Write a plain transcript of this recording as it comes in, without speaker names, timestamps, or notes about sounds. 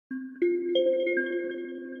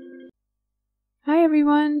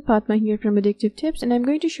everyone, Fatma here from Addictive Tips, and I'm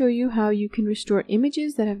going to show you how you can restore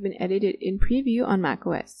images that have been edited in Preview on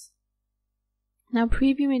macOS. Now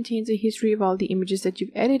Preview maintains a history of all the images that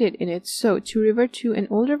you've edited in it, so to revert to an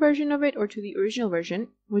older version of it or to the original version,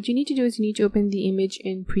 what you need to do is you need to open the image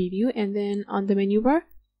in Preview and then on the menu bar,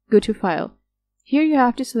 go to File. Here you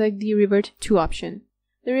have to select the Revert To option.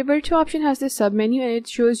 The Revert To option has this submenu and it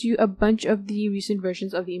shows you a bunch of the recent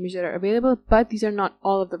versions of the image that are available, but these are not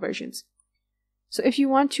all of the versions. So if you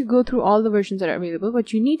want to go through all the versions that are available,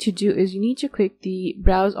 what you need to do is you need to click the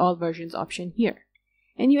Browse All Versions option here.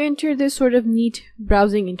 And you enter this sort of neat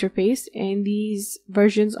browsing interface, and these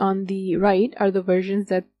versions on the right are the versions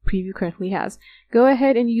that Preview currently has. Go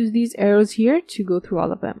ahead and use these arrows here to go through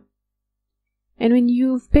all of them. And when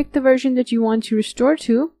you've picked the version that you want to restore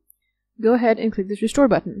to, go ahead and click this Restore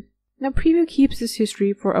button. Now Preview keeps this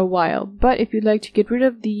history for a while, but if you'd like to get rid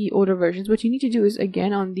of the older versions, what you need to do is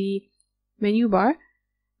again on the menu bar,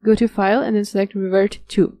 go to File and then select Revert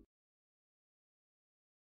To.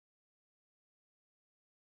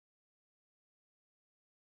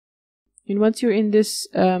 And once you're in this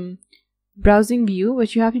browsing view,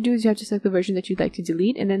 what you have to do is you have to select the version that you'd like to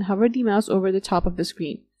delete and then hover the mouse over the top of the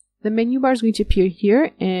screen. The menu bar is going to appear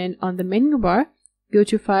here, and on the menu bar, go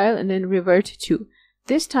to File and then Revert To.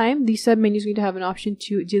 This time, the submenu is going to have an option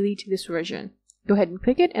to delete this version. Go ahead and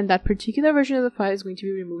click it, and that particular version of the file is going to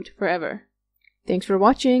be removed forever. Thanks for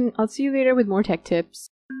watching. I'll see you later with more tech tips.